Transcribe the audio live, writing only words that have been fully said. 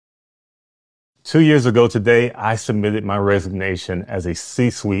2 years ago today, I submitted my resignation as a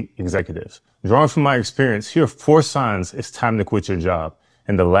C-suite executive. Drawing from my experience, here are 4 signs it's time to quit your job.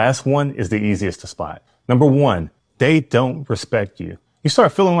 And the last one is the easiest to spot. Number 1, they don't respect you. You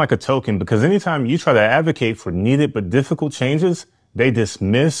start feeling like a token because anytime you try to advocate for needed but difficult changes, they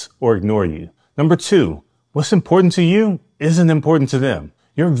dismiss or ignore you. Number 2, what's important to you isn't important to them.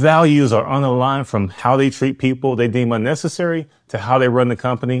 Your values are unaligned from how they treat people they deem unnecessary to how they run the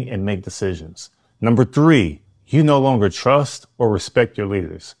company and make decisions. Number 3, you no longer trust or respect your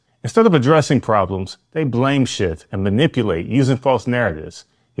leaders. Instead of addressing problems, they blame shift and manipulate using false narratives.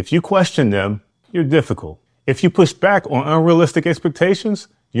 If you question them, you're difficult. If you push back on unrealistic expectations,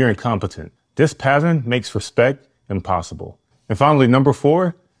 you're incompetent. This pattern makes respect impossible. And finally, number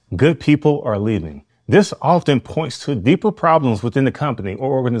 4, good people are leaving. This often points to deeper problems within the company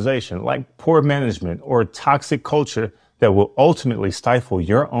or organization, like poor management or toxic culture that will ultimately stifle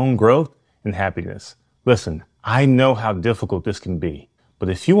your own growth and happiness. Listen, I know how difficult this can be, but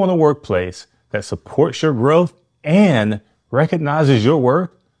if you want a workplace that supports your growth and recognizes your worth,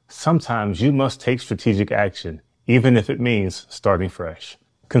 sometimes you must take strategic action, even if it means starting fresh.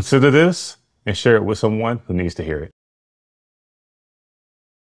 Consider this and share it with someone who needs to hear it.